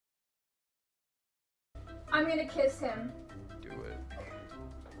I'm gonna kiss him. Do it.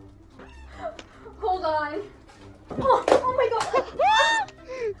 Hold on. Oh my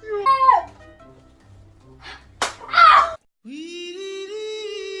god.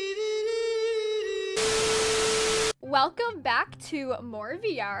 Welcome back to more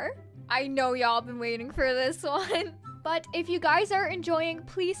VR. I know y'all been waiting for this one. But if you guys are enjoying,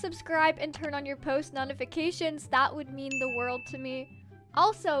 please subscribe and turn on your post notifications. That would mean the world to me.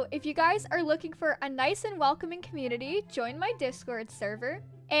 Also, if you guys are looking for a nice and welcoming community, join my Discord server.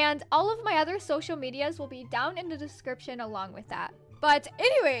 And all of my other social medias will be down in the description along with that. But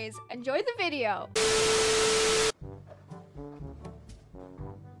anyways, enjoy the video.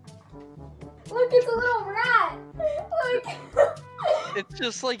 Look, it's a little rat. Look. It's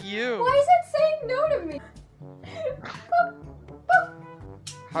just like you. Why is it saying no to me?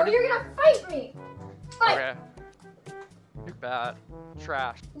 How You're gonna fight me. Fight. Okay. You're bad.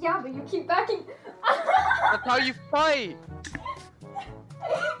 Trash. Yeah, but you keep backing. That's how you fight.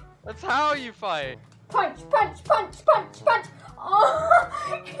 That's how you fight. Punch, punch, punch, punch, punch.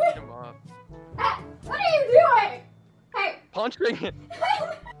 Oh. Beat him up. Hey, what are you doing? Hey. Punching it.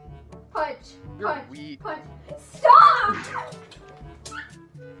 Punch. You're Punch. weak. Punch. Stop!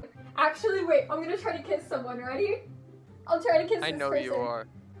 Actually, wait. I'm gonna try to kiss someone. Ready? I'll try to kiss this person. I know you are.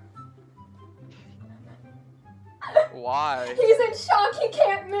 Why? He's in shock. He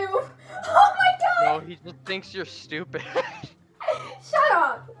can't move. Oh my god! No, he just thinks you're stupid. Shut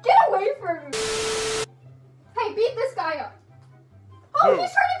up! Get away from me! Hey, beat this guy up. Oh, Who?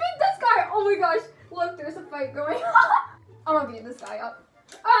 he's trying to beat this guy! Oh my gosh! Look, there's a fight going on. I'm gonna beat this guy up.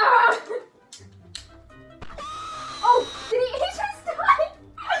 Ah! Oh, did he just died?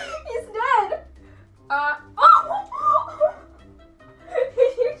 He's dead. Oh!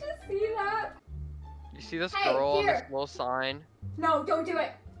 Did you just see that? You see this Hey, girl on this here. little sign? No, don't do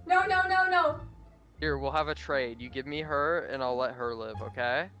it. No, no, no, no. Here, we'll have a trade. You give me her, and I'll let her live,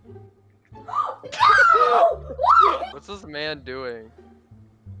 okay? No! Why? What's this man doing?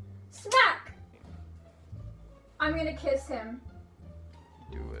 Smack! I'm gonna kiss him.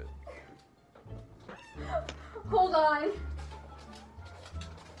 Do it. Hold on.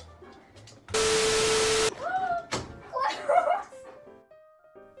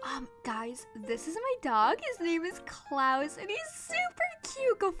 Guys, this is my dog. His name is Klaus, and he's super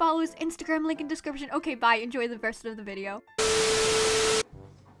cute. Go follow his Instagram, link in description. Okay, bye. Enjoy the rest of the video.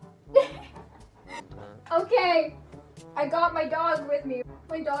 Okay, I got my dog with me.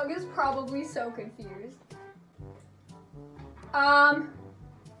 My dog is probably so confused. I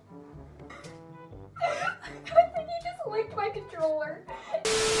think he just licked my controller.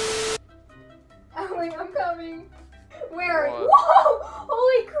 Oh wait, I'm coming. Where? What? Whoa!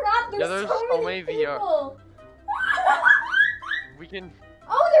 Holy crap! There's so many VR. people. We can.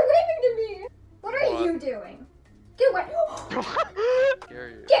 Oh, they're waving to me. What are What? you doing? Get away! Scare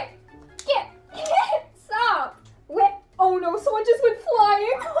you. Get! Stop! Wait! Oh no! Someone just went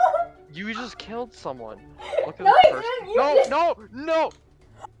flying. You just killed someone. Look at No, this I person. didn't. You No, did. no.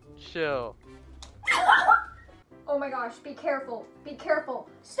 Chill. Oh my gosh! Be careful! Be careful!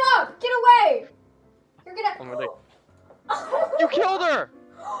 Stop! Get away! You're gonna. I'm gonna. You killed her.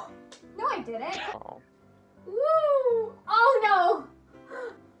 No, I didn't. Oh. Woo! Oh no!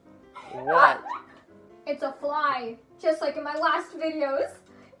 What? It's a fly, just like in my last videos.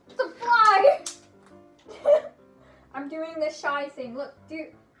 It's a fly. I'm doing the shy thing. Look, do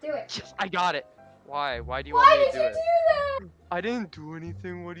it. Yes, I got it. Why? Why do you Why want me did to you do it? do that? I didn't do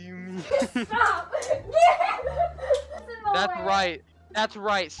anything. What do you mean? Stop! That's right. That's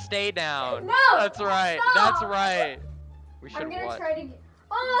right. Stay down. No! That's right. Stop. That's right. We should I'm gonna what? try to get.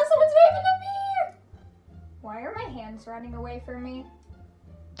 Oh, someone's waving at me! Why are my hands running away from me?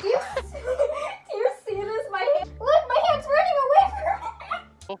 Do you see this? My hand. Look, my hand's running away from me!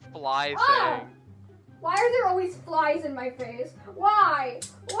 Little fly Oh. thing. Why are there always flies in my face? Why?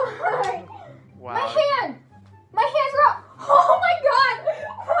 Why? Wow. My hand! My hand's up! Oh my god!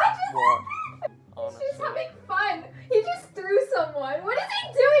 What just What? He's just Honestly. having fun. He just threw someone. What is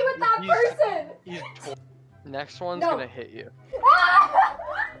he doing with that person? He's Next one's No. gonna hit you.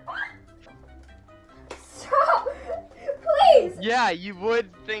 Stop! Please! Yeah, you would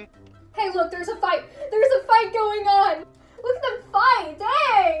think. Hey, look, there's a fight. There's a fight going on. Look at them fight.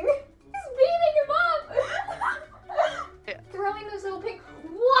 Dang! He's beating him up. Throwing those little pink.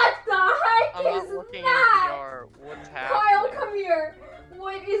 What the heck I'm is not looking that? at VR. What's happening? Kyle, come here.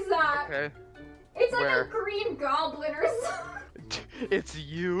 What is that? Okay. It's like Where? a green goblin or something. It's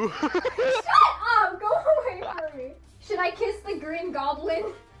you. Shut up! Go away from me. Should I kiss the green goblin?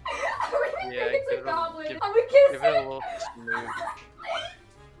 I don't even Yeah, think it's give a it goblin. give- I'm gonna kiss Give it a him. little smooth.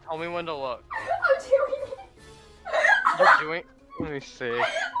 Tell me when to look. I'm doing it. You're doing. Let me see.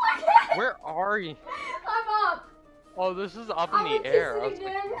 Where are you? I'm up. Oh, this is up I'm in the air. I kissing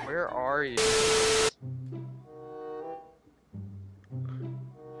was again. like, where are you?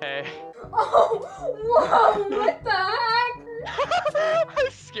 Hey. Oh, whoa, what the heck? I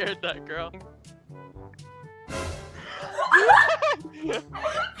scared that girl.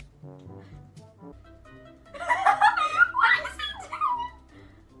 What is he doing?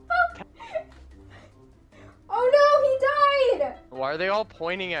 Oh no, he died! Why are they all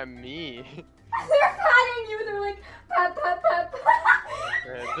pointing at me? They're patting you, they're like, pat, pat, pat, pat.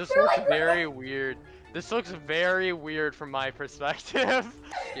 Man, this They're looks like- very weird. This looks very weird from my perspective.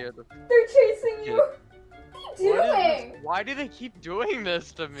 Scared the They're chasing you. What What is are you this? doing? Why do they keep doing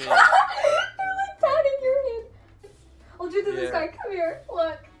this to me? They're like patting your head. I'll do this, Yeah. guy. Come here.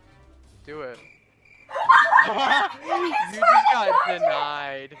 Look. Do it. You You just got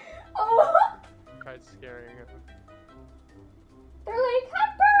denied. Oh. Tried scaring him. They're like,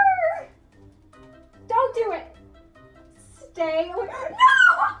 Hyper! Don't do it. Stay away.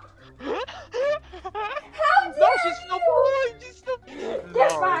 No! How dare No, she's still you? pulling. She's still.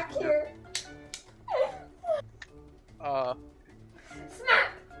 Get No, back it's- here. Smack!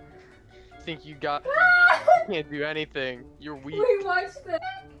 Think you got? Can't do anything. You're weak. We watched this.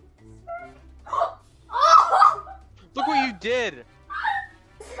 Oh! Look what you did.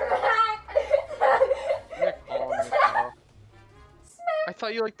 Smack! You're calling yourself. I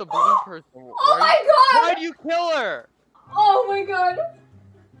thought you liked the blue person. Oh my god! Why'd you kill her? Oh my god!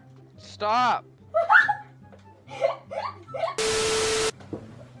 Stop.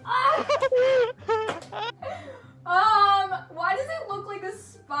 Why does it look like a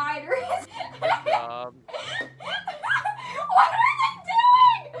spider? Um, What are they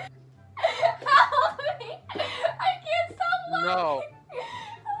doing? Help me! I can't stop laughing. no.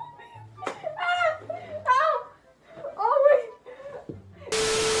 Help! Oh my!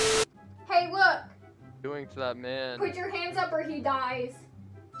 Hey, look! Doing to that man. Put your hands up or he dies.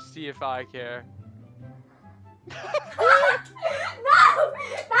 See if I care. No!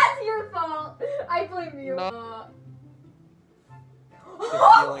 That's your fault. I blame you. No.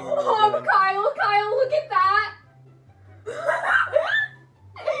 feeling really Oh, good. Kyle, look at that.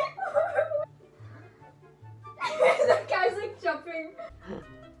 That guy's like jumping.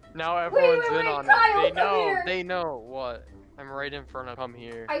 Now everyone's wait, in on Kyle, it. They come know. here. They know what. I'm right in front of. Come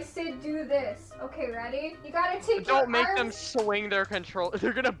here. I said do this. Okay, ready? You gotta take Don't your make them arms- swing their control.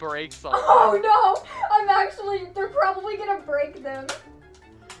 They're gonna break something. Oh no! They're probably gonna break them.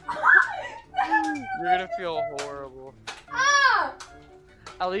 You're gonna feel horrible. Ah!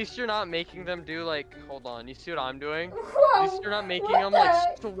 At least you're not making them do like. Hold on. You see what I'm doing? Whoa! At least you're not making what them the like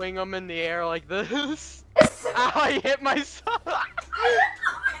heck? swing them in the air like this. Ow! I hit myself.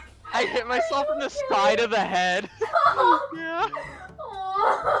 I hit myself in the side of the head. Yeah.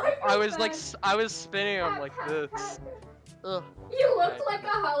 Oh, I was feel like, bad. I was spinning them like this. Ugh. You looked Okay. like a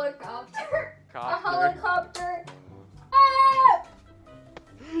helicopter. A Copter. helicopter. Ah!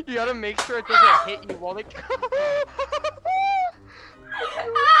 You gotta make sure it doesn't hit you while they.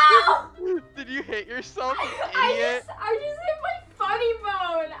 Ow! Did you hit yourself, you I idiot? just hit my funny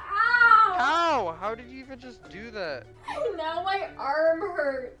bone. Ow! How? How did you even just do that? Now my arm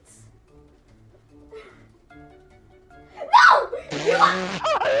hurts. No! Look,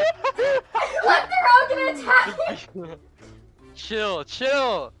 they're all gonna attack you. Chill. Look,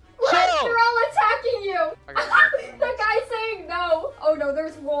 they're all attacking you. I got nothing. The guy's saying no. Oh no,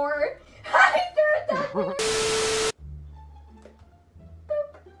 there's war. They're attacking.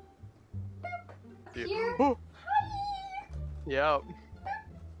 Here. Oh. Yep.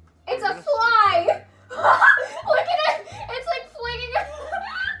 It's I'm a gonna fly. Look at it. It's like flinging.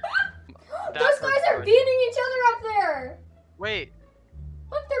 That Those guys hurts are more. beating each other up there. Wait.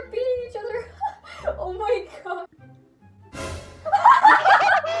 Look, they're beating each other. Oh my god.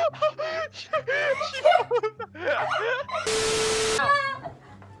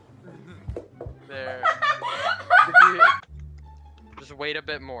 There. Just wait a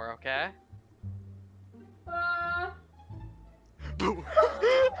bit more, okay?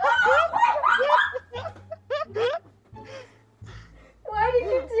 Why did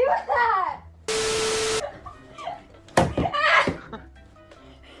you do that?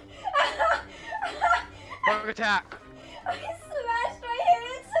 Bug attack! I smashed my head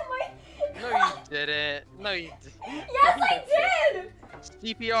into my. No, you didn't. No, you didn't. Yes, I did.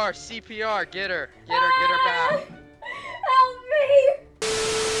 CPR, CPR, get her back.